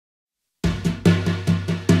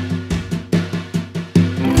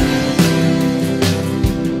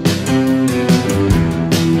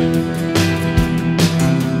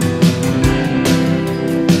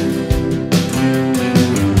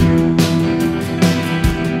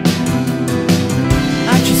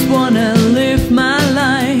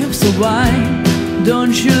why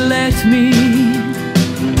don't you let me?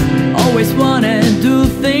 Always wanna do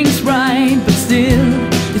things right, but still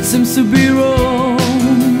it seems to be wrong.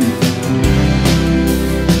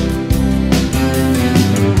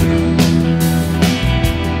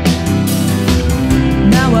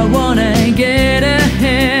 Now I wanna get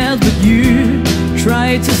ahead, but you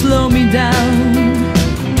try to slow me down.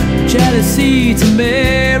 Jealousy is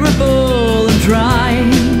unbearable. I'm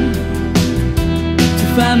trying to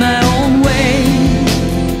find my own way.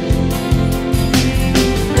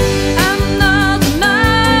 I'm not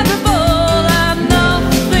admirable, I'm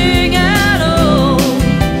nothing at all.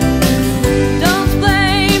 Don't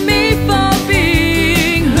blame me for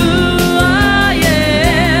being who I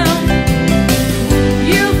am.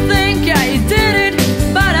 You think I did it,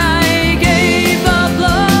 but I gave up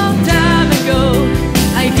long time ago.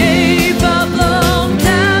 I gave up long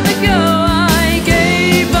time ago. I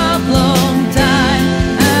gave up long time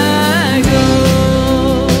ago.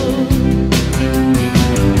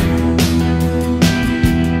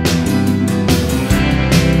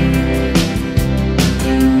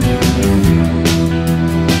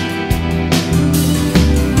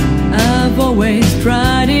 I've always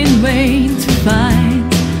tried in vain to find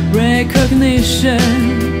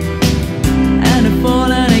recognition.